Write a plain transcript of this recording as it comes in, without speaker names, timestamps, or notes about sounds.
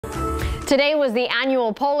Today was the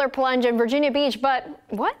annual polar plunge in Virginia Beach, but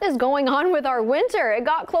what is going on with our winter? It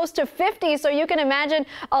got close to 50, so you can imagine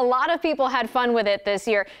a lot of people had fun with it this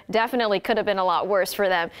year. Definitely could have been a lot worse for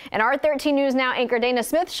them. And our 13 News Now anchor Dana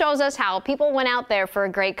Smith shows us how people went out there for a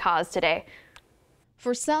great cause today.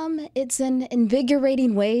 For some, it's an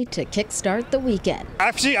invigorating way to kickstart the weekend.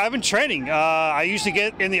 Actually, I've been training. I usually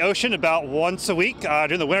get in the ocean about once a week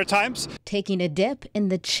during the winter times. Taking a dip in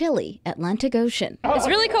the chilly Atlantic Ocean. It's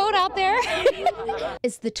really cold out there.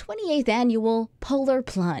 It's the 28th annual Polar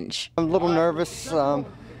Plunge. I'm a little nervous.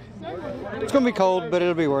 It's going to be cold, but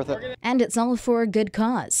it'll be worth it. And it's all for a good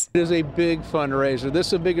cause. It is a big fundraiser. This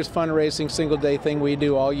is the biggest fundraising single-day thing we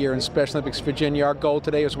do all year in Special Olympics Virginia. Our goal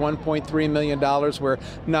today is $1.3 million. We're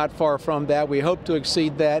not far from that. We hope to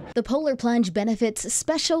exceed that. The Polar Plunge benefits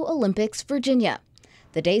Special Olympics Virginia.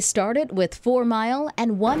 The day started with 4-mile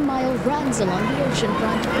and 1-mile runs along the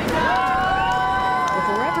oceanfront,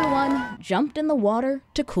 before everyone jumped in the water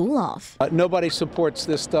to cool off. Nobody supports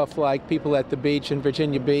this stuff like people at the beach in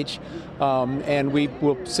Virginia Beach, and we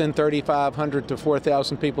will send 3,500 to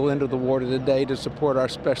 4,000 people into the water today to support our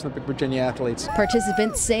Special Olympic Virginia athletes.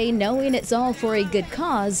 Participants say knowing it's all for a good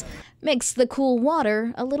cause makes the cool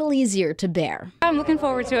water a little easier to bear. I'm looking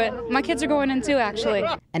forward to it. My kids are going in too, actually.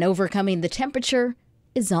 And overcoming the temperature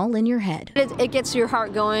is all in your head. It gets your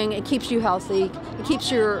heart going, it keeps you healthy, it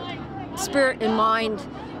keeps your spirit and mind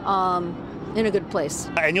in a good place.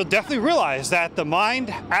 And you'll definitely realize that the mind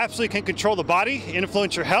absolutely can control the body,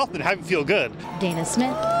 influence your health, and have you feel good. Dana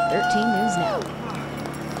Smith, 13 News Now.